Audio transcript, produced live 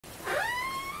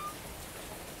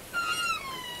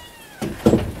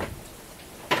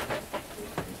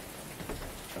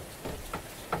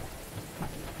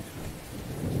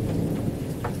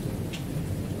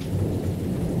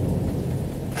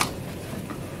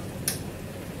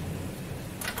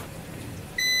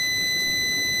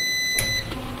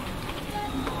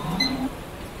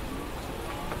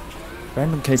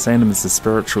Random Case Random is the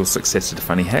spiritual successor to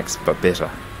FunnyHacks, but better.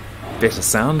 Better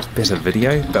sound, better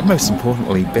video, but most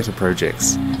importantly, better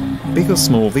projects. Big or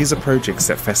small, these are projects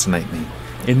that fascinate me.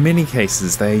 In many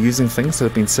cases, they are using things that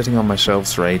have been sitting on my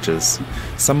shelves for ages.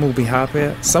 Some will be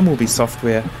hardware, some will be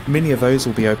software, many of those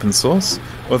will be open source,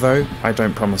 although I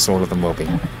don't promise all of them will be.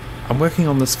 I'm working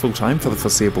on this full time for the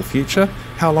foreseeable future.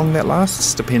 How long that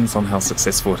lasts depends on how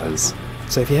successful it is.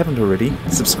 So if you haven't already,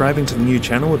 subscribing to the new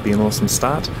channel would be an awesome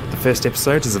start. The first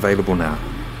episode is available now.